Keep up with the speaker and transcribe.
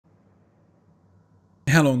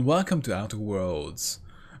Hello and welcome to Outer Worlds.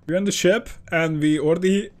 We're on the ship and we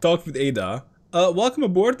already talked with Ada. Welcome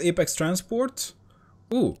aboard Apex Transport.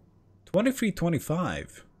 Ooh,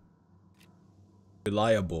 2325.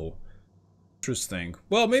 Reliable. Interesting.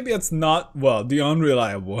 Well, maybe it's not, well, the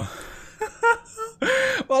unreliable.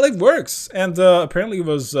 Well, it works. And apparently it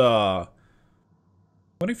was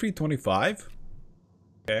 2325.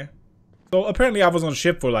 Okay. So apparently I was on a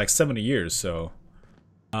ship for like 70 years, so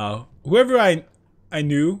whoever I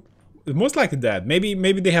knew is most likely dead.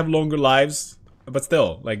 Maybe they have longer lives, but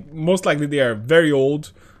still, like most likely they are very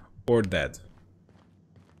old or dead.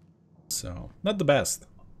 So not the best.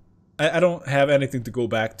 I don't have anything to go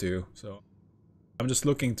back to, so I'm just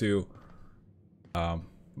looking to well,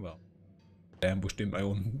 ambushed in my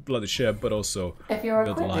own bloody ship, but also if your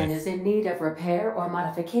build equipment life. is in need of repair or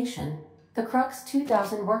modification, the Crux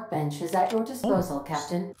 2000 workbench is at your disposal,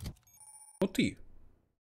 Captain. OT.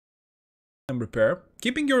 And repair.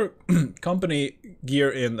 Keeping your company gear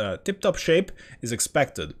in tip-top shape is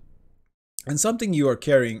expected, and something you are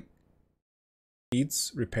carrying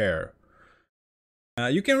needs repair.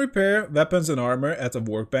 You can repair weapons and armor at a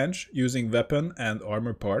workbench using weapon and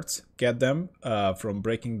armor parts. Get them from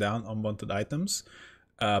breaking down unwanted items.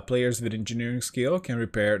 Players with engineering skill can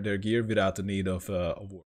repair their gear without the need of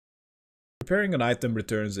work. Repairing an item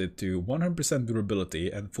returns it to 100% durability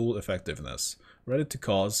and full effectiveness, ready to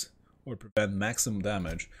cause or prevent maximum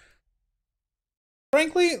damage.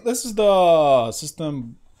 Frankly, this is the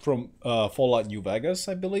system from Fallout New Vegas,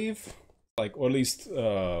 I believe. Like, or at least,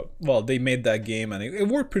 well, they made that game and it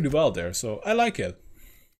worked pretty well there, so I like it.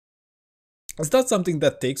 It's not something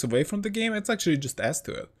that takes away from the game, it's actually just adds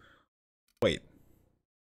to it. Wait.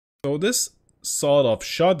 So this sort of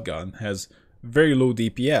shotgun has very low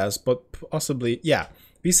DPS, but possibly, yeah,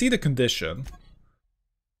 we see the condition.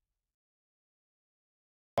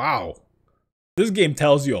 Wow. This game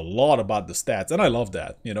tells you a lot about the stats, and I love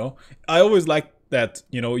that, you know. I always like that,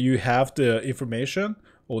 you know, you have the information.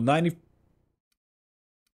 Oh, 90.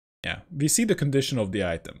 Yeah, we see the condition of the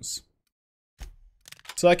items.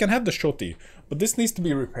 So I can have the shotty, but this needs to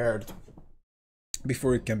be repaired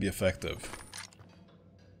before it can be effective.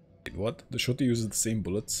 Wait, what? The shotty uses the same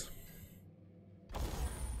bullets?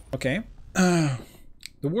 Okay.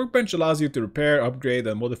 The workbench allows you to repair, upgrade,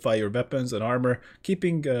 and modify your weapons and armor,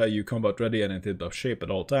 keeping you combat ready and in tip-top shape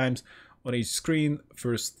at all times. On each screen,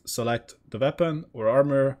 first select the weapon or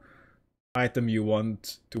armor item you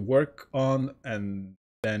want to work on, and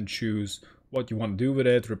then choose what you want to do with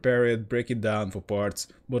it, repair it, break it down for parts,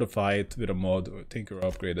 modify it with a mod, or tinker or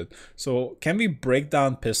upgrade it. So, can we break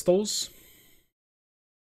down pistols?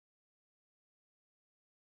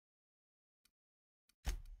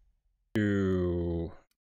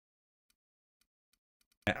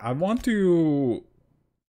 I want to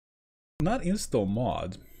not install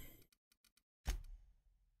mod.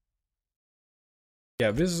 Yeah,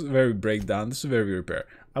 this is very breakdown. This is very repair.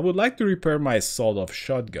 I would like to repair my sawed-off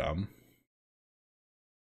shotgun,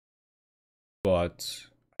 but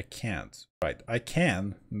I can't. Right, I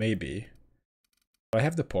can maybe. Do I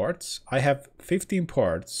have the parts? I have 15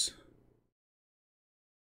 parts,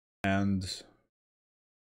 and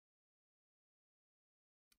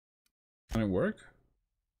can it work?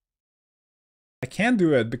 I can't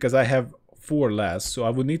do it because I have 4 less, so I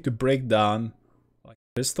would need to break down like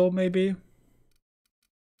a pistol maybe.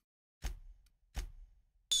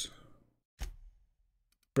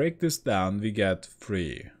 Break this down, we get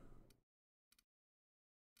 3.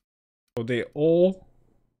 So they all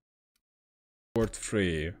worth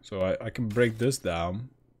 3. So I can break this down.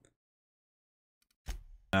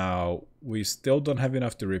 Now we still don't have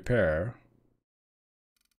enough to repair.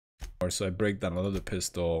 Or so I break down another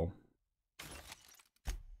pistol.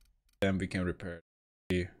 Then we can repair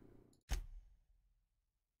this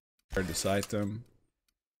item.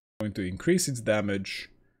 Going to increase its damage.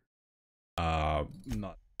 Not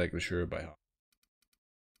exactly sure by how.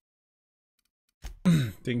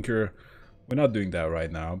 Tinker, we're not doing that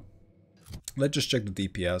right now. Let's just check the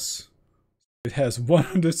DPS. It has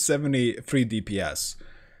 173 DPS,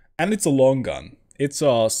 and it's a long gun. It's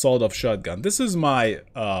a sawed-off shotgun. This is my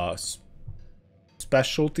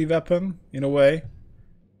specialty weapon in a way.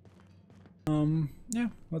 Yeah,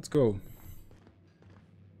 let's go.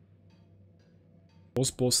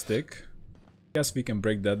 Bow stick. Guess we can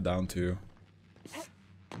break that down too.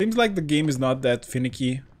 Seems like the game is not that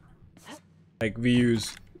finicky. Like we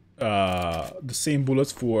use the same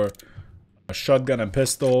bullets for a shotgun and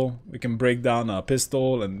pistol. We can break down a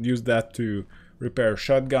pistol and use that to repair a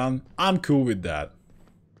shotgun. I'm cool with that.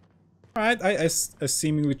 Alright, I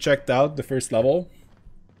seemingly checked out the first level.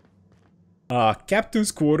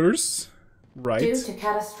 Captain's quarters. Right. Due to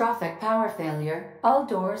catastrophic power failure, all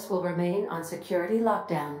doors will remain on security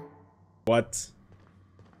lockdown. What?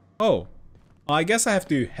 Oh, I guess I have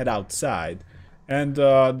to head outside. And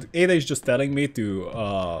Ada is just telling me to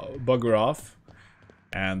bugger off.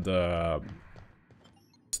 And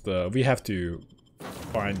we have to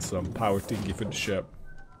find some power thingy for the ship.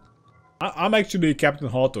 I'm actually Captain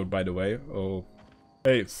Hawthorne, by the way. Oh,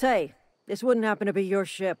 hey. Say, this wouldn't happen to be your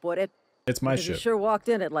ship, would it? It's my Because ship. you sure walked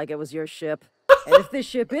in it like it was your ship. And if this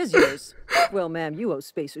ship is yours, well, ma'am, you owe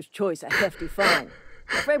Spacer's Choice a hefty fine.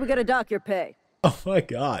 I'm afraid we gotta dock your pay. Oh my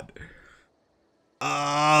god.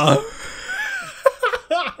 Ah.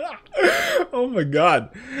 Oh my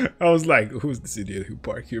god. I was like, who's this idiot who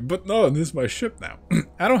parked here? But no, this is my ship now.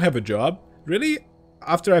 I don't have a job. Really?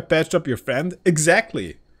 After I patched up your friend?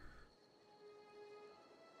 Exactly.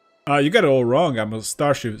 You got it all wrong. I'm a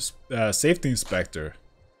Starship safety inspector.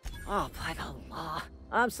 Oh, by the law.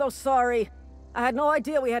 I'm so sorry. I had no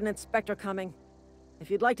idea we had an inspector coming. If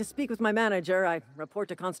you'd like to speak with my manager, I report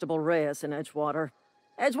to Constable Reyes in Edgewater.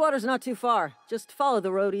 Edgewater's not too far. Just follow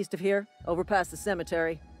the road east of here, over past the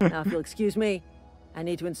cemetery. Now, if you'll excuse me, I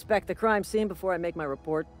need to inspect the crime scene before I make my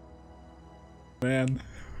report. Man,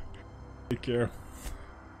 take care.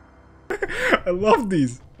 I love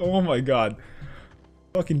these. Oh my god.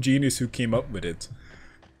 Fucking genius who came up with it.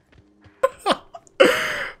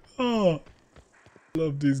 Oh,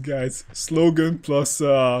 love these guys. Slogan plus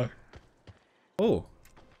oh,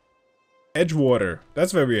 Edgewater.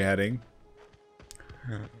 That's where we're heading.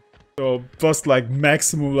 So plus like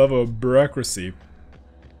maximum level of bureaucracy.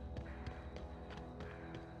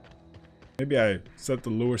 Maybe I set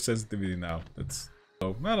the lower sensitivity now. That's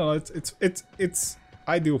oh, I don't know. It's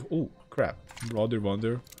ideal. Oh crap! Rather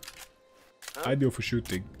wonder. Ideal for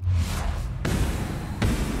shooting.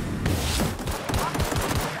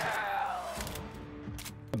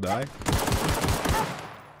 I'll die.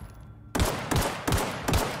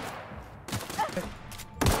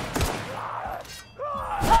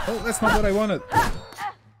 Oh, that's not what I wanted.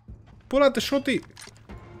 Pull out the shotty.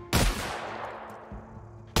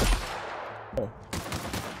 Oh.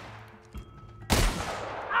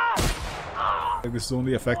 Like this is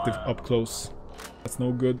only effective up close. That's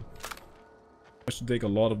no good. I should take a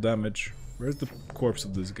lot of damage. Where's the corpse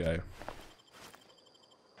of this guy?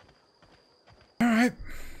 Alright.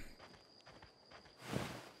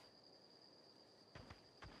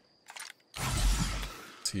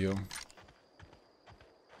 Let's heal.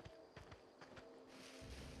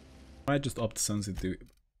 I just up the sensitivity.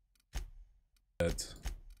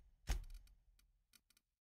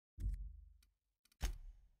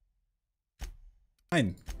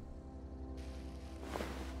 Fine.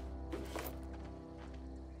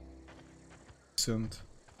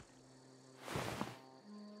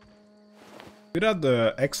 Without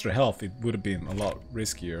the extra health, it would have been a lot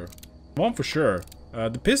riskier. One for sure.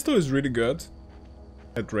 The pistol is really good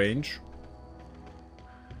at range.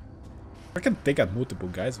 I can take out multiple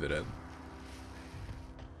guys with it.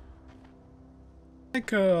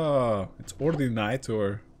 Like it's already night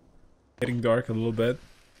or getting dark a little bit.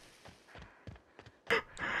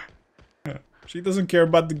 She doesn't care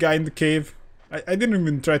about the guy in the cave. I didn't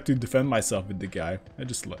even try to defend myself with the guy. I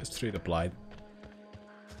just straight applied.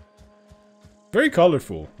 Very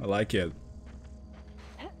colorful. I like it.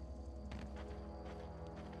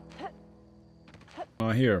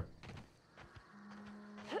 Here.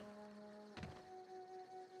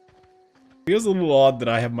 Feels a little odd that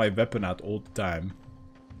I have my weapon out all the time.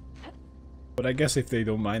 But I guess if they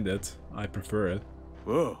don't mind it, I prefer it.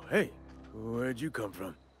 Whoa, hey. Where'd you come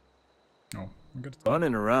from? Oh, I'm gonna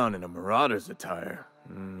Running around in a marauder's attire.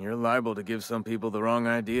 You're liable to give some people the wrong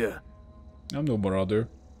idea. I'm no marauder.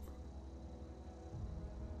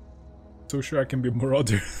 So sure I can be a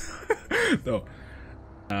marauder. No.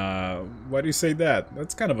 Why do you say that?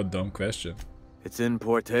 That's kind of a dumb question. It's in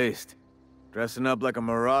poor taste. Dressing up like a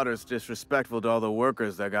marauder's disrespectful to all the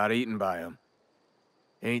workers that got eaten by him.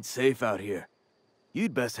 Ain't safe out here.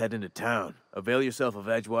 You'd best head into town. Avail yourself of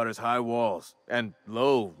Edgewater's high walls. And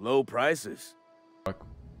low prices. Fuck.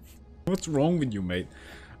 What's wrong with you, mate?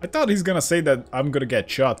 I thought he's gonna say that I'm gonna get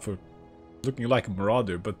shot for looking like a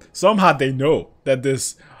marauder, but somehow they know that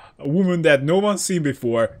this woman that no one's seen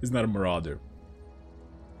before is not a marauder.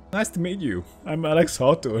 Nice to meet you. I'm Alex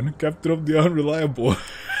Hawthorne, captain of the Unreliable.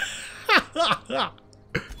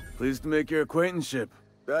 Pleased to make your acquaintanceship.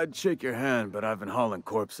 I'd shake your hand, but I've been hauling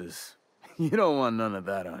corpses. You don't want none of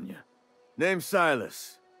that on you. Name's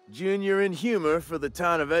Silas. Junior in humor for the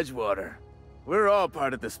town of Edgewater. We're all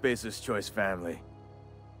part of the Spacer's Choice family.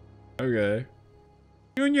 Okay.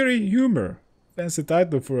 Junior in humor. Fancy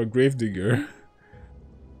title for a gravedigger.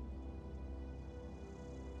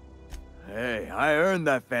 Hey, I earned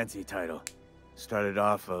that fancy title. Started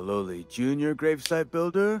off a lowly junior gravesite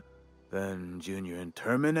builder, then junior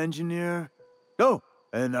interment engineer. Oh,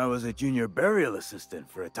 and I was a junior burial assistant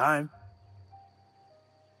for a time.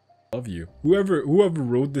 Love you. Whoever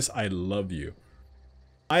wrote this, I love you.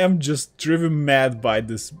 I am just driven mad by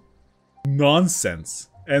this nonsense,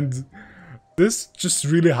 and this just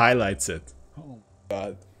really highlights it. Oh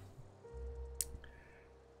god.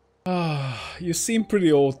 Ah, you seem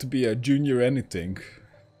pretty old to be a junior anything.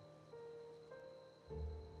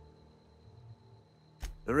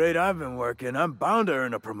 The rate I've been working, I'm bound to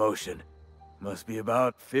earn a promotion. Must be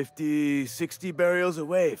about 50, 60 burials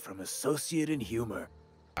away from associate in humor.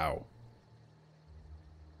 Ow.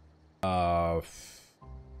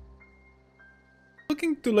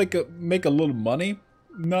 Looking to like make a little money,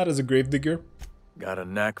 not as a gravedigger. Got a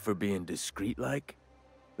knack for being discreet-like?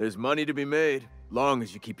 There's money to be made, long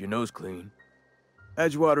as you keep your nose clean.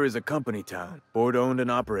 Edgewater is a company town, board-owned and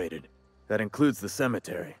operated. That includes the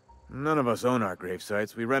cemetery. None of us own our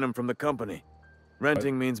gravesites, we rent them from the company.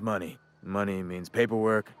 Renting means money. Money means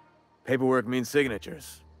paperwork. Paperwork means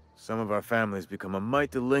signatures. Some of our families become a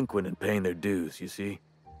mite delinquent in paying their dues, you see?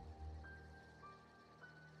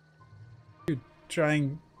 You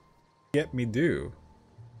trying to get me do?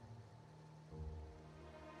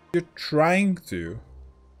 You're trying to.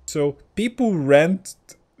 So people rent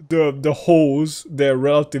the holes their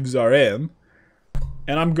relatives are in,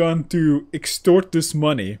 and I'm going to extort this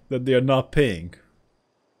money that they are not paying.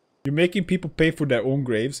 You're making people pay for their own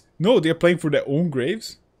graves? No, they're paying for their own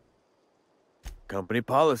graves? Company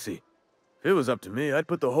policy. If it was up to me, I'd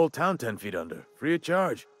put the whole town 10 feet under, free of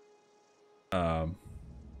charge.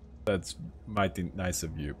 That's mighty nice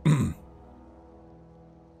of you.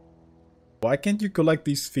 Why can't you collect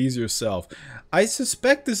these fees yourself? I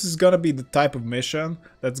suspect this is gonna be the type of mission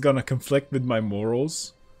that's gonna conflict with my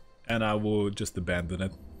morals, and I will just abandon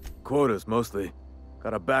it. Quotas, mostly.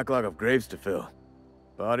 Got a backlog of graves to fill.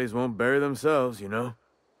 Bodies won't bury themselves, you know?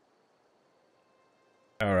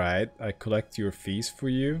 Alright, I collect your fees for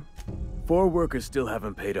you. 4 workers still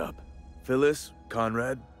haven't paid up. Phyllis,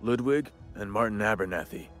 Conrad, Ludwig, and Martin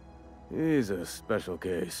Abernathy. He's a special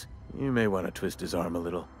case. You may want to twist his arm a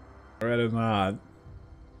little. Rather not.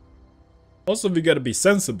 Also, we gotta be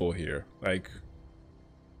sensible here. Like,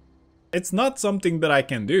 it's not something that I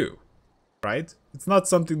can do, right? It's not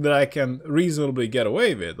something that I can reasonably get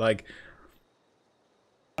away with. Like,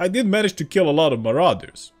 I did manage to kill a lot of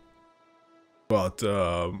marauders, but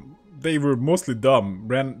they were mostly dumb.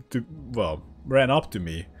 Ran up to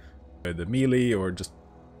me with the melee or just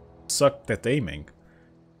sucked at aiming.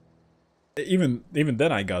 Even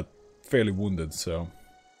then, I got fairly wounded. So.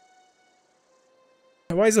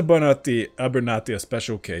 Why is Abernathy a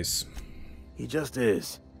special case? He just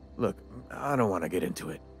is. Look, I don't want to get into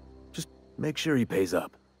it. Just make sure he pays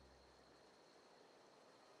up.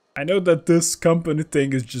 I know that this company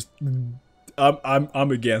thing is just...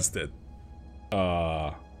 I'm against it.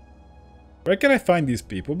 Where can I find these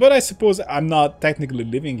people? But I suppose I'm not technically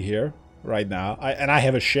living here right now. And I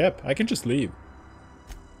have a ship. I can just leave.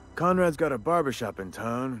 Conrad's got a barbershop in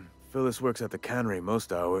town. Phyllis works at the cannery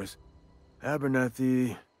most hours.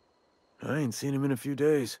 Abernathy... I ain't seen him in a few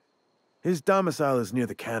days. His domicile is near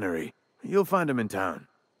the cannery. You'll find him in town.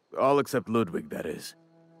 All except Ludwig, that is.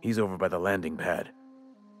 He's over by the landing pad.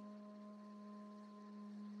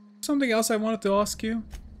 Something else I wanted to ask you?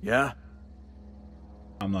 Yeah?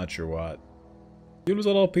 I'm not sure what. You lose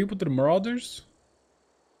a lot of people to the marauders?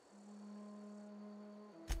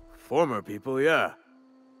 Former people, yeah.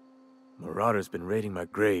 Marauders been raiding my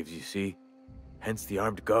graves, you see. Hence the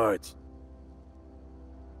armed guards.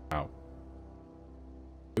 Wow.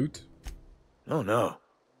 Loot? Oh no.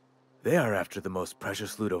 They are after the most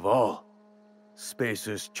precious loot of all.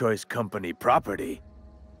 Spacer's Choice Company property.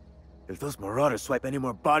 If those marauders swipe any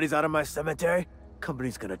more bodies out of my cemetery,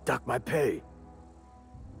 company's gonna dock my pay.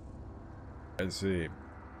 I see.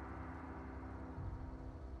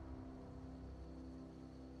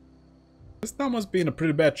 This town must be in a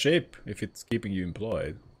pretty bad shape if it's keeping you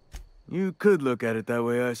employed. You could look at it that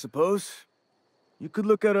way, I suppose. You could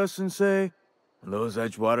look at us and say, those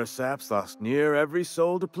Edgewater saps lost near every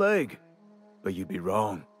soul to plague. But you'd be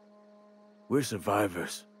wrong. We're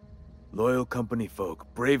survivors. Loyal company folk,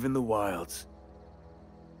 brave in the wilds.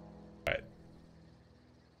 Right.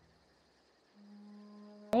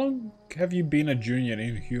 How long have you been a junior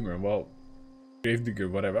in humor? Well, gravedigger,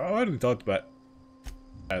 whatever. I already talked about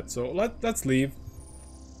that, so let's leave.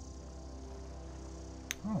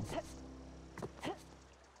 Oh.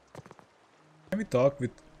 Can we talk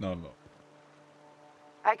with... No.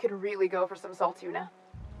 I could really go for some salt tuna.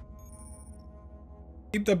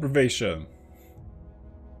 Sleep deprivation.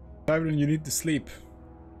 Typhon, you need to sleep.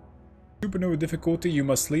 Supernova difficulty, you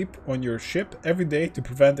must sleep on your ship every day to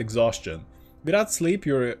prevent exhaustion. Without sleep,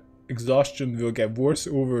 your exhaustion will get worse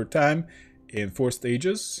over time in 4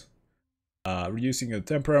 stages, reducing your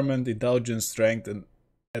temperament, intelligence, strength, and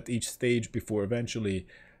at each stage before eventually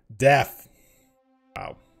death.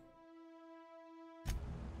 Wow.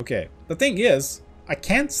 Okay, the thing is, I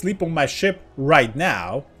can't sleep on my ship right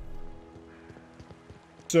now.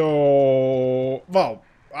 So, well,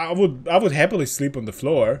 I would happily sleep on the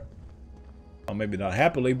floor. Well, maybe not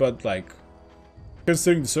happily, but like,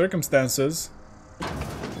 considering the circumstances,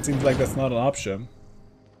 it seems like that's not an option.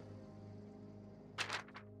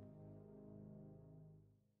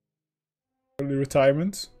 Early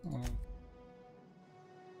retirement. Oh.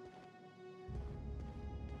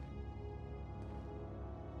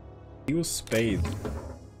 Steel spade.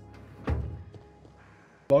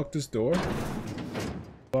 Lock this door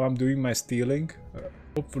while I'm doing my stealing.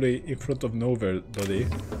 Hopefully in front of nobody.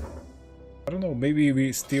 I don't know, maybe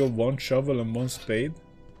we steal 1 shovel and 1 spade.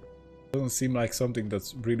 Doesn't seem like something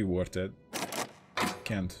that's really worth it.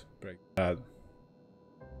 Can't break that.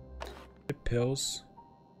 The pills.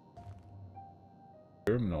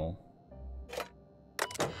 Terminal.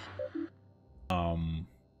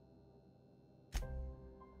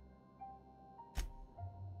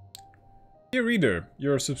 Dear reader,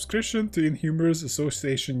 your subscription to Inhumorous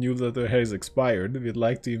Association newsletter has expired. We'd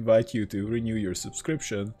like to invite you to renew your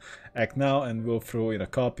subscription. Act now and we'll throw in a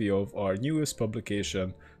copy of our newest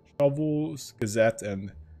publication, Shovels, Gazette,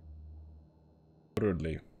 and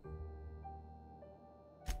Quarterly.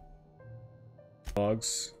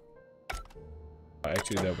 Logs.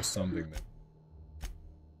 Actually, that was something that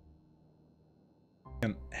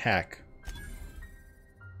can hack.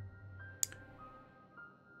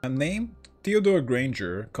 A name? Theodore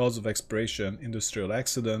Granger, cause of expiration, industrial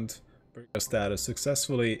accident, burial status,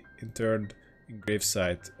 successfully interned in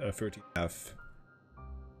gravesite, 13F.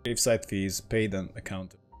 Gravesite fees paid and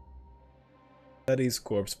accounted. Betty's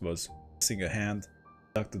corpse was missing a hand,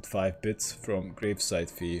 deducted 5 bits from gravesite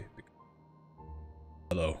fee.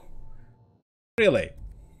 Hello. Really?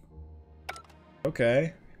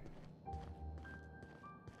 Okay.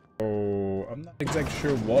 So, I'm not exactly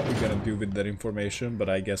sure what we're gonna do with that information, but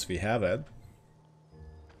I guess we have it.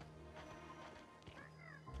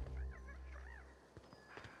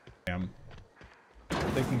 I'm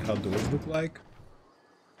thinking how doors look like.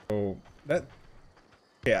 So, that...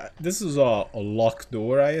 yeah, this is a locked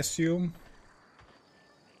door, I assume.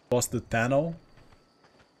 Busted panel.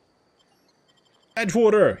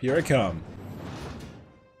 Edgewater! Here I come.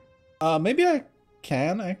 Maybe I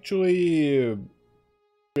can actually...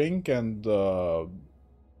 drink and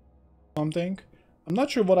something. I'm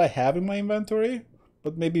not sure what I have in my inventory,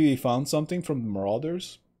 but maybe we found something from the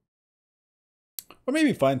Marauders. Or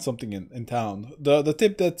maybe find something in town. The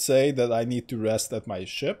tip that say that I need to rest at my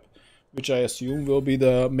ship, which I assume will be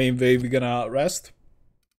the main way we're gonna rest.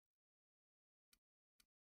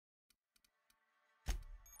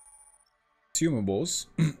 Consumables.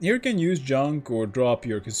 Here you can use junk or drop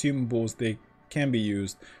your consumables. They can be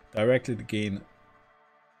used directly to gain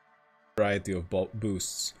variety of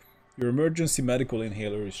boosts. Your emergency medical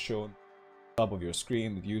inhaler is shown at the top of your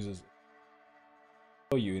screen. It uses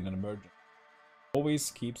you in an emergency.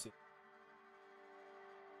 Always keeps it.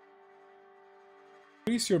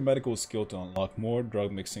 Increase your medical skill to unlock more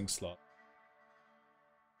drug mixing slots.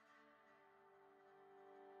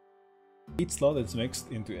 Each slot is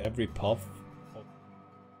mixed into every puff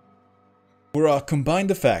for a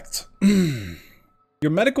combined effect.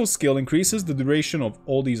 Your medical skill increases the duration of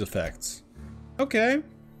all these effects. Okay,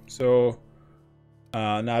 so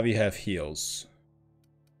now we have heals.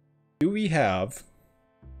 Do we have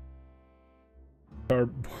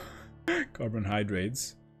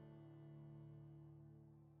carbohydrates?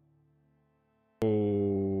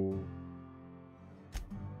 Oh,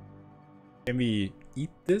 can we eat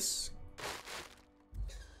this?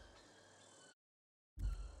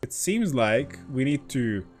 It seems like we need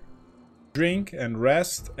to drink and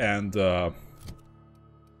rest and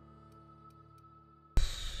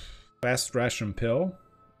fast ration pill.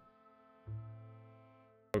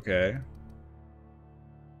 Okay.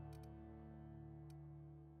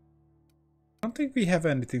 I don't think we have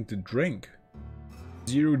anything to drink.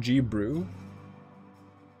 0G brew.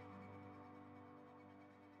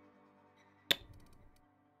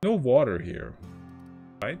 No water here,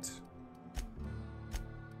 right?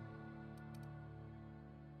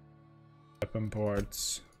 Weapon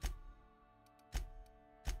parts.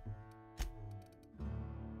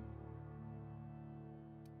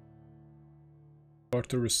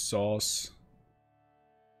 Tartarus sauce.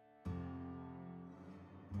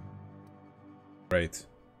 Great.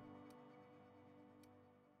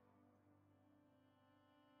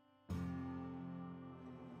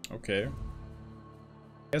 Okay.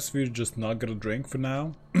 Guess we're just not gonna drink for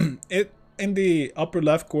now. In the upper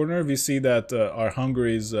left corner we see that our hunger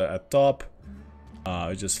is at top.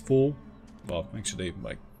 It's just full. Well, actually,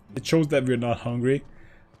 like, it shows that we're not hungry.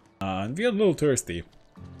 And we're a little thirsty.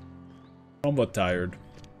 Somewhat tired.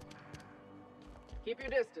 Keep your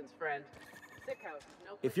distance, friend. Sick house.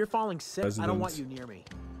 No. If you're falling sick, I don't want you near me.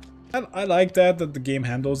 I like that the game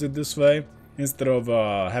handles it this way. Instead of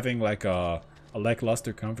having like a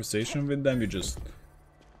lackluster conversation with them, you just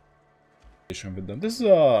with them. This is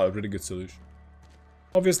a really good solution.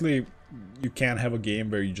 Obviously, you can't have a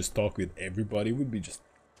game where you just talk with everybody. It would be just...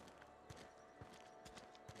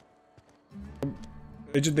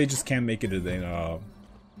 They just can't make it in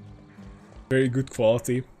very good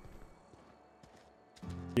quality.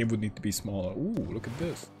 Game would need to be smaller. Ooh, look at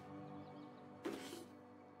this.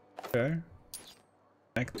 Okay.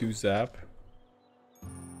 Back to Zap.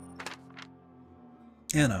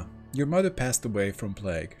 Anna, your mother passed away from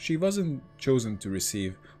plague. She wasn't chosen to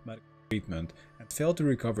receive medical treatment and failed to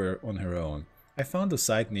recover on her own. I found a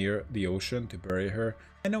site near the ocean to bury her.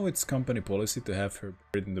 I know it's company policy to have her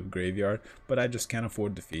buried in the graveyard, but I just can't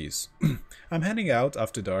afford the fees. I'm heading out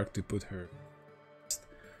after dark to put her rest.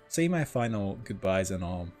 Say my final goodbyes and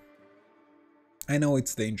all. I know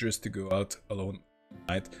it's dangerous to go out alone at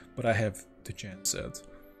night, but I have to chance it.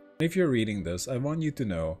 If you're reading this, I want you to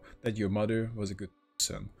know that your mother was a good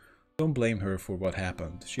person. Don't blame her for what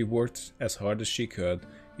happened. She worked as hard as she could.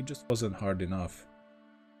 It just wasn't hard enough.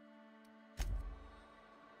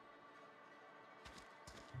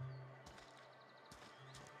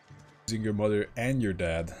 Losing your mother and your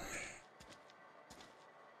dad.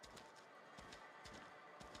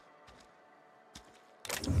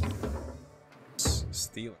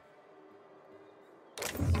 Stealing.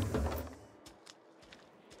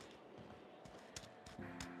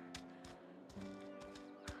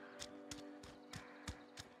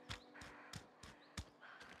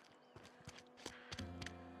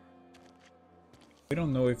 We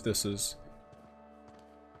don't know if this is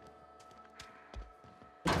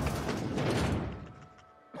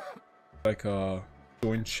like a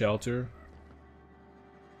joint shelter.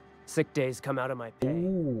 Sick days come out of my pay.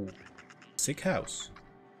 Ooh, sick house.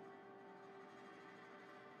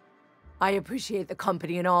 I appreciate the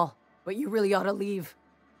company and all, but you really ought to leave.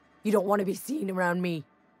 You don't want to be seen around me.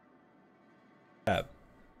 Bad.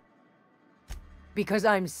 Because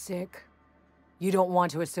I'm sick. You don't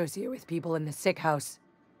want to associate with people in the sick house.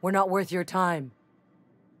 We're not worth your time.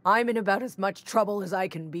 I'm in about as much trouble as I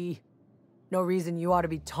can be. No reason you ought to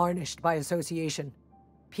be tarnished by association.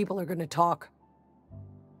 People are gonna talk.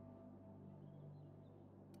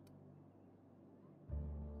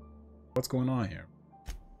 What's going on here?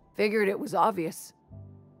 Figured it was obvious.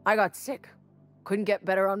 I got sick. Couldn't get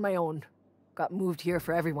better on my own. Got moved here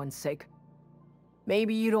for everyone's sake.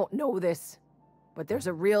 Maybe you don't know this, but there's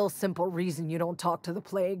a real simple reason you don't talk to the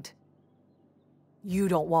plagued. You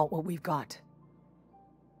don't want what we've got.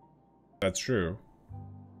 That's true.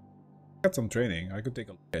 Got some training. I could take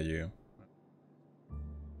a look at you.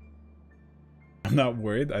 I'm not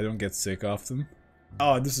worried. I don't get sick often.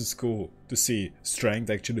 Oh, this is cool to see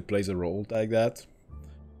strength actually plays a role like that.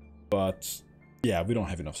 But yeah, we don't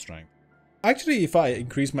have enough strength. Actually, if I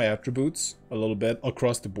increase my attributes a little bit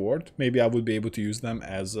across the board, maybe I would be able to use them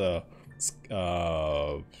as a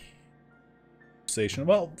conversation.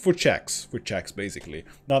 Well, for checks basically.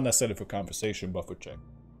 Not necessarily for conversation, but for check.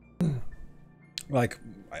 Like,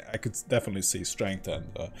 I could definitely see strength and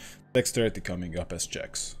dexterity coming up as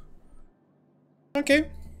checks. Okay.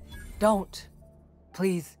 Don't.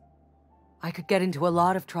 Please. I could get into a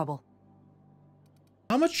lot of trouble.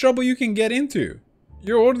 How much trouble you can get into?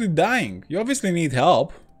 You're already dying. You obviously need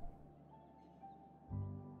help.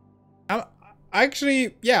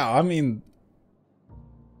 Actually, yeah, I mean...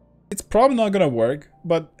 It's probably not gonna work,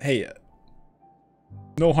 but hey...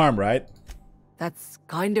 No harm, right? That's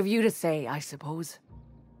kind of you to say, I suppose.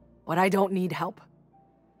 But I don't need help.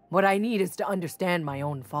 What I need is to understand my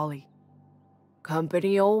own folly.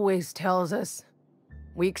 Company always tells us,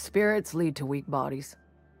 weak spirits lead to weak bodies.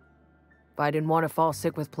 If I didn't want to fall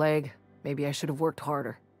sick with plague, maybe I should have worked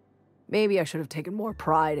harder. Maybe I should have taken more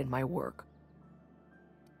pride in my work.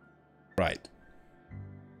 Right.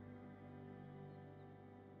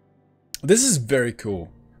 This is very cool.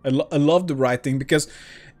 I love the writing because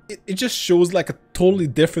it just shows like a totally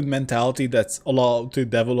different mentality that's allowed to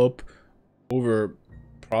develop over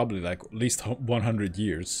probably like at least 100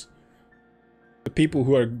 years. The people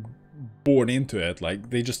who are born into it, like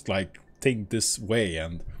they just like think this way,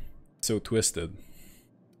 and So twisted.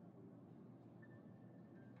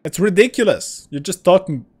 It's ridiculous. You're just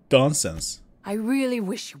talking nonsense. I really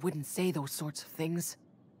wish you wouldn't say those sorts of things.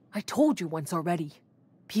 I told you once already.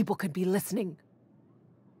 People could be listening.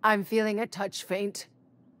 I'm feeling a touch faint.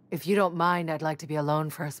 If you don't mind, I'd like to be alone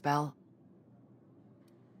for a spell.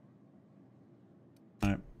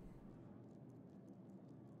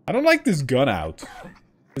 I don't like this gun out.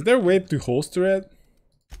 Is there a way to holster it?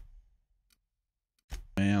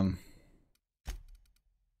 Man.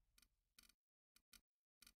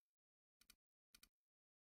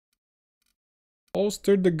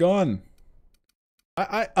 Holster the gun.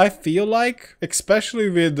 I feel like, especially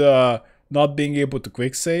with not being able to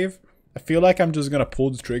quick save, I feel like I'm just gonna pull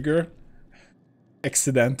the trigger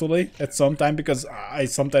accidentally at some time, because I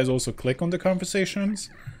sometimes also click on the conversations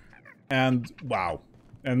and wow,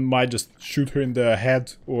 and might just shoot her in the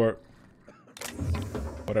head or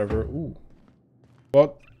whatever. Ooh.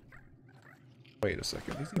 What? Wait a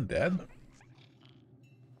second, is he dead?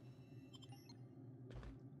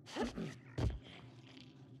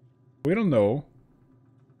 We don't know.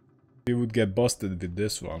 We would get busted with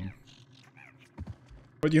this one.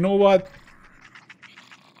 But you know what?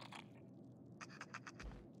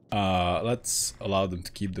 Let's allow them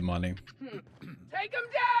to keep the money. Take him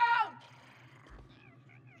down!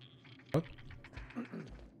 What?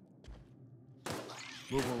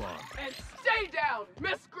 Move along. And stay down,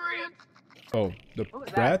 miscreant! Oh, the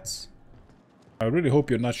rats? I really hope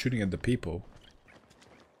you're not shooting at the people.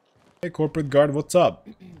 Hey, corporate guard, what's up?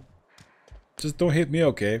 Just don't hit me,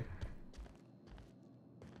 okay?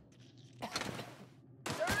 They're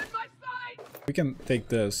in my sight! We can take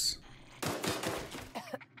this.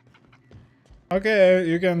 Okay,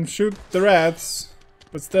 you can shoot the rats,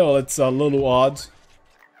 but still, it's a little odd.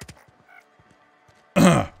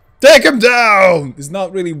 Take him down! It's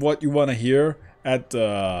not really what you want to hear at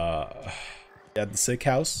the sick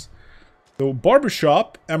house. So,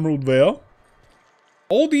 barbershop, Emerald Vale.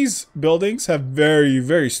 All these buildings have very,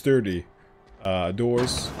 very sturdy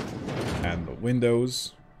doors and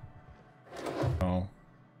windows. Oh.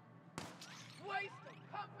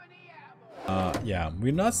 Yeah,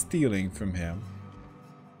 we're not stealing from him.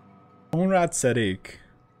 Conrad Sadiq.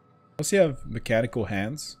 Does he have mechanical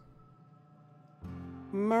hands?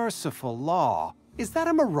 Merciful law. Is that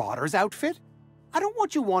a marauder's outfit? I don't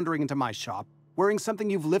want you wandering into my shop wearing something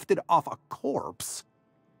you've lifted off a corpse.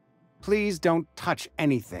 Please don't touch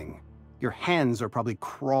anything. Your hands are probably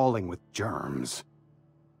crawling with germs.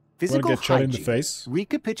 Physical Wanna get shot hygiene in the face?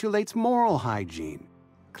 recapitulates moral hygiene.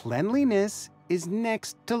 Cleanliness is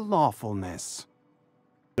next to lawfulness.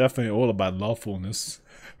 Definitely all about lawfulness.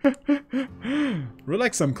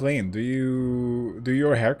 Relax, I'm clean. Do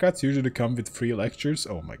your haircuts usually come with free lectures?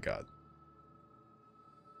 Oh my god.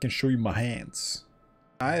 I can show you my hands.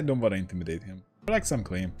 I don't want to intimidate him. Relax, I'm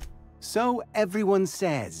clean. So everyone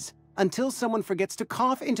says, until someone forgets to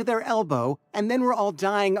cough into their elbow, and then we're all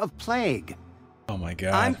dying of plague. Oh my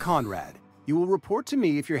god. I'm Conrad. You will report to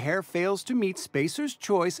me if your hair fails to meet Spacer's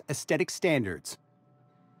Choice aesthetic standards.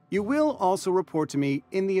 You will also report to me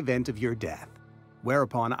in the event of your death,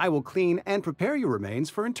 whereupon I will clean and prepare your remains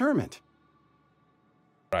for interment.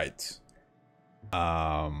 Right.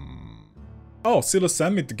 Oh, Silas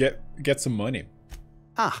sent me to get some money.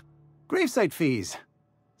 Ah, gravesite fees.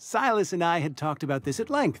 Silas and I had talked about this at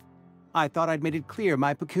length. I thought I'd made it clear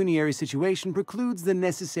my pecuniary situation precludes the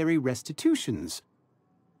necessary restitutions.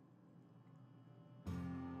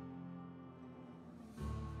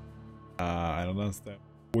 I don't understand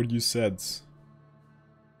what you said.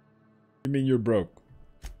 You mean you're broke?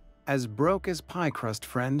 As broke as pie crust,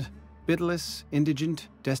 friend. Bidless, indigent,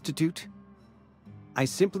 destitute. I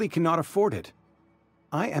simply cannot afford it.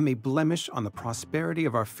 I am a blemish on the prosperity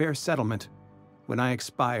of our fair settlement. When I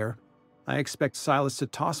expire, I expect Silas to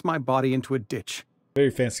toss my body into a ditch.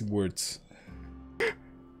 Very fancy words.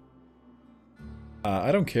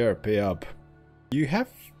 I don't care, pay up. You have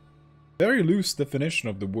very loose definition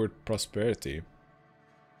of the word prosperity.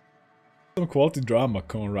 Some quality drama,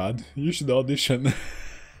 Conrad. You should audition.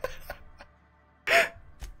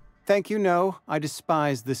 Thank you, no. I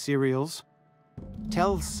despise the cereals.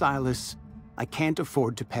 Tell Silas I can't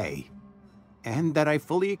afford to pay. And that I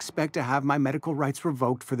fully expect to have my medical rights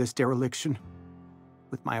revoked for this dereliction.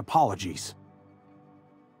 With my apologies.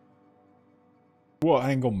 What,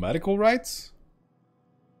 hang on, medical rights?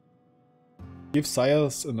 Give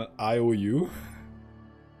Silas an IOU?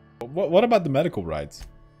 What about the medical rights?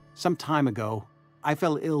 Some time ago, I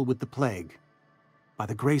fell ill with the plague. By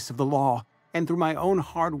the grace of the law, and through my own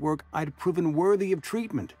hard work, I'd proven worthy of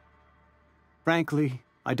treatment. Frankly,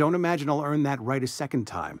 I don't imagine I'll earn that right a second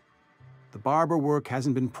time. The barber work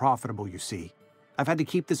hasn't been profitable, you see. I've had to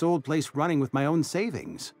keep this old place running with my own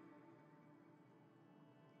savings.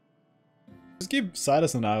 Just give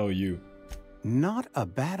Silas an IOU. Not a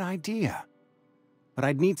bad idea. But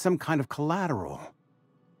I'd need some kind of collateral.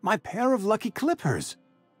 My pair of lucky clippers.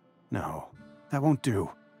 No, that won't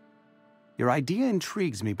do. Your idea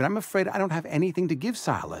intrigues me, but I'm afraid I don't have anything to give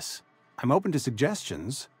Silas. I'm open to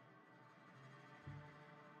suggestions.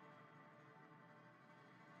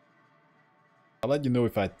 I'll let you know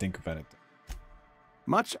if I think of anything.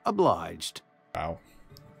 Much obliged. Wow.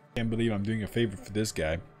 Can't believe I'm doing a favor for this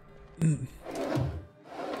guy. Don't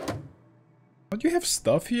you have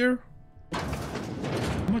stuff here?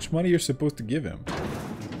 How much money you're supposed to give him?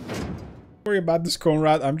 Don't worry about this,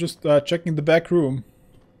 Conrad. I'm just checking the back room.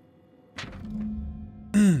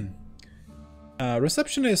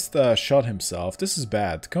 Receptionist shot himself. This is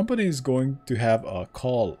bad. The company is going to have a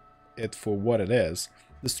call it for what it is.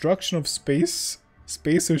 Destruction of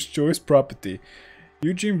Spacer's Choice property.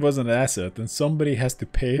 Eugene was an asset and somebody has to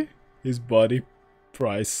pay his body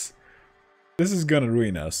price. This is gonna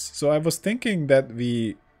ruin us. So I was thinking that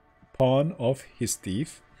we pawn off his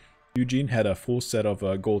teeth. Eugene had a full set of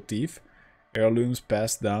gold teeth. Heirlooms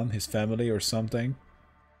passed down his family or something.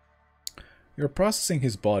 You're processing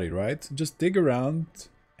his body, right? Just dig around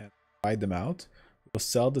and buy them out. We'll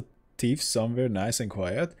sell the teeth somewhere nice and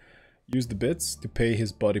quiet. Use the bits to pay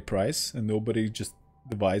his body price and nobody just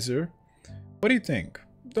the visor. What do you think?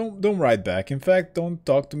 Don't write back. In fact, don't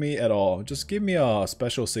talk to me at all. Just give me a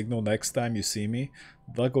special signal next time you see me.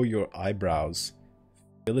 Wiggle your eyebrows.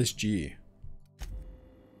 Phyllis G.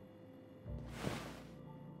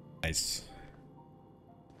 Nice.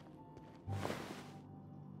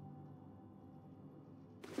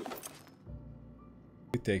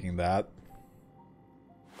 Taking that.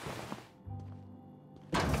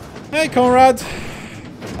 Hey, Conrad.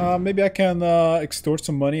 Maybe I can extort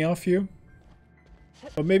some money off you.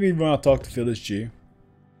 But maybe you want to talk to Phyllis G.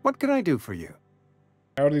 What can I do for you?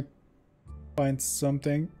 I already find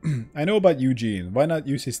something. I know about Eugene. Why not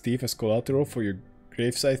use his teeth as collateral for your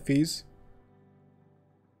gravesite fees?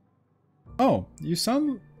 Oh, you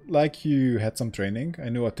sound like you had some training. I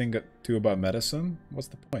know a thing or two about medicine. What's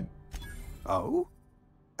the point? Oh?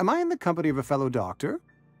 Am I in the company of a fellow doctor?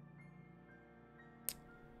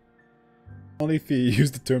 Only if you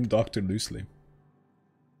use the term doctor loosely.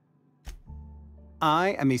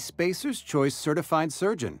 I am a Spacer's Choice certified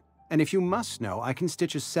surgeon, and if you must know, I can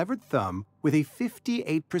stitch a severed thumb with a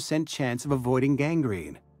 58% chance of avoiding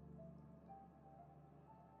gangrene.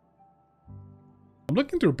 I'm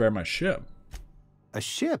looking to repair my ship. A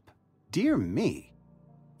ship? Dear me.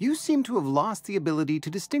 You seem to have lost the ability to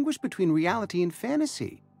distinguish between reality and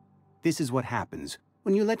fantasy. This is what happens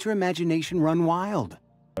when you let your imagination run wild.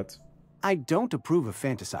 What? I don't approve of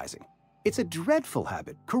fantasizing. It's a dreadful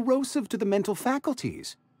habit, corrosive to the mental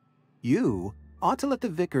faculties. You ought to let the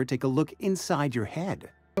vicar take a look inside your head.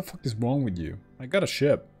 What the fuck is wrong with you? I got a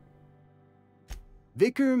ship.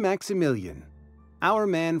 Vicar Maximilian, our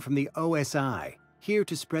man from the OSI, here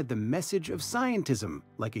to spread the message of scientism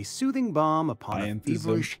like a soothing balm upon a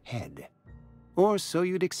feverish head. Or so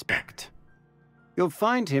you'd expect. You'll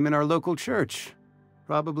find him in our local church,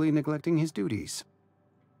 probably neglecting his duties.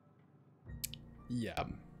 Yeah.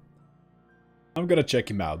 I'm gonna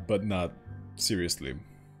check him out, but not seriously.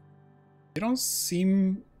 You don't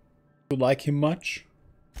seem to like him much.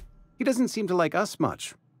 He doesn't seem to like us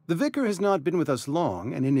much. The vicar has not been with us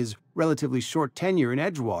long, and in his relatively short tenure in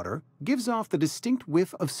Edgewater, gives off the distinct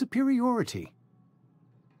whiff of superiority.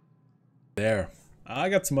 There. I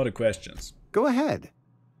got some other questions. Go ahead.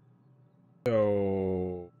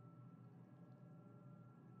 So...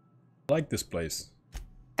 I like this place.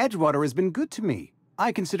 Edgewater has been good to me.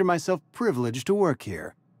 I consider myself privileged to work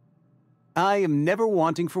here. I am never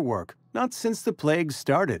wanting for work, not since the plague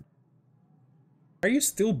started. Are you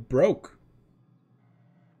still broke?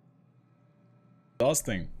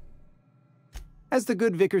 Exhausting. As the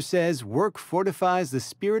good vicar says, work fortifies the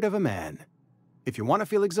spirit of a man. If you want to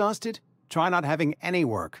feel exhausted, try not having any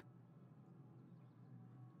work.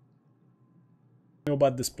 Know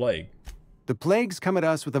about this plague? The plague's come at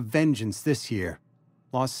us with a vengeance this year.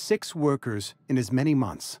 Lost 6 workers in as many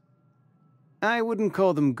months. I wouldn't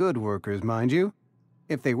call them good workers, mind you.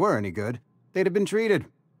 If they were any good, they'd have been treated.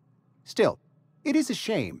 Still, it is a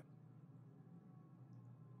shame.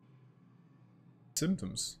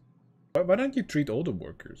 Symptoms. Why don't you treat all the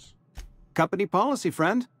workers? Company policy,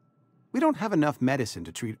 friend. We don't have enough medicine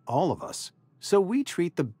to treat all of us, so we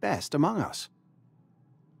treat the best among us.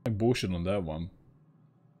 I'm bullshit on that one.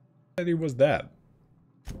 Who was that?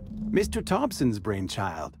 Mr. Thompson's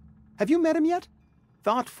brainchild. Have you met him yet?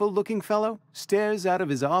 Thoughtful-looking fellow, stares out of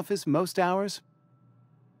his office most hours.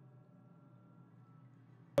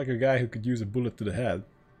 Like a guy who could use a bullet to the head.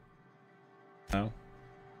 No.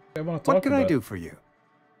 I want to talk What can about... I do for you?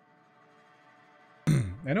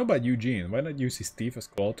 I know about Eugene. Why not use his thief as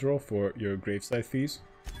collateral for your gravesite fees?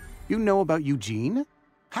 You know about Eugene?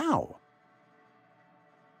 How?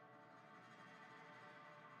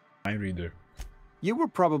 Mind reader. You were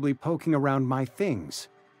probably poking around my things.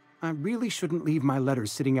 I really shouldn't leave my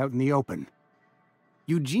letters sitting out in the open.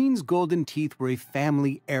 Eugene's golden teeth were a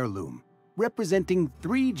family heirloom, representing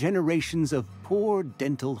 3 generations of poor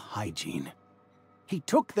dental hygiene. He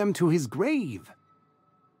took them to his grave.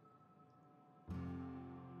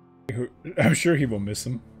 I'm sure he will miss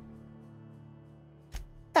him.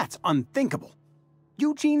 That's unthinkable.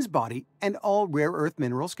 Eugene's body and all rare earth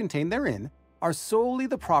minerals contained therein are solely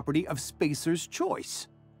the property of Spacer's choice.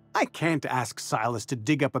 I can't ask Silas to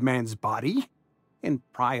dig up a man's body and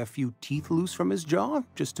pry a few teeth loose from his jaw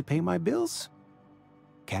just to pay my bills.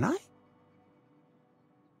 Can I?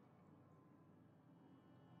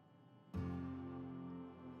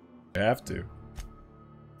 You have to.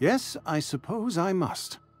 Yes, I suppose I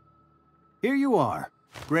must. Here you are.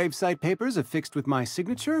 Gravesite papers affixed with my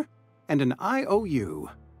signature and an IOU.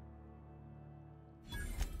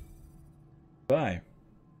 Bye.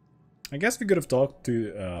 I guess we could have talked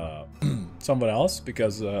to someone else,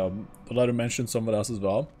 because the letter mentioned someone else as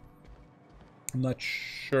well. I'm not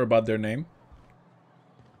sure about their name.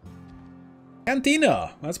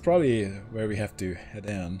 Cantina! That's probably where we have to head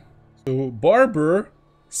in. So, barber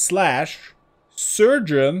 /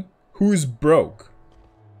 surgeon who's broke.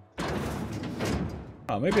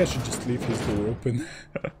 Oh, maybe I should just leave his door open.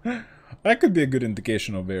 That could be a good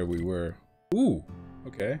indication of where we were. Ooh,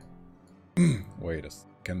 okay. Wait a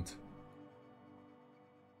second.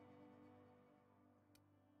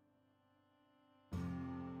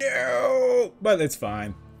 No, but it's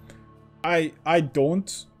fine. I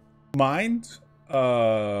don't mind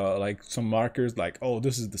like some markers like, oh,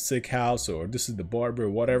 this is the sick house, or this is the barber, or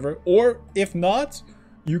whatever. Or if not,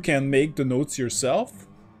 you can make the notes yourself.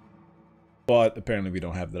 But apparently we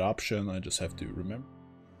don't have that option. I just have to remember.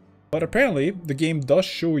 But apparently the game does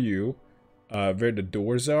show you where the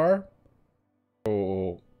doors are.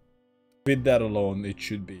 So with that alone, it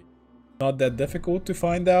should be not that difficult to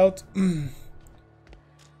find out.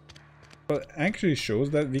 But actually shows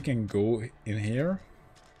that we can go in here.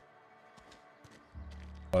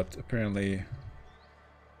 But apparently...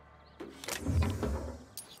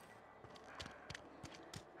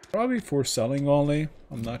 probably for selling only.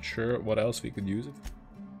 I'm not sure what else we could use it.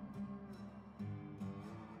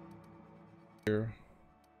 Here.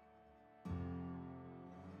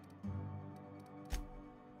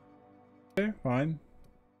 Okay, fine.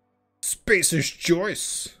 Spacer's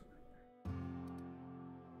choice!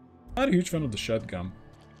 Not a huge fan of the shotgun.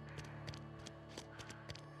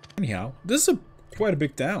 Anyhow, this is quite a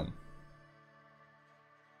big town.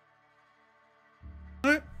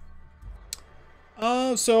 Alright.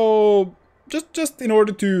 So just in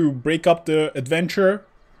order to break up the adventure,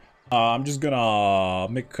 I'm just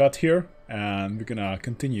gonna make a cut here, and we're gonna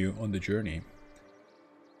continue on the journey. See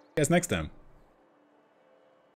you guys next time.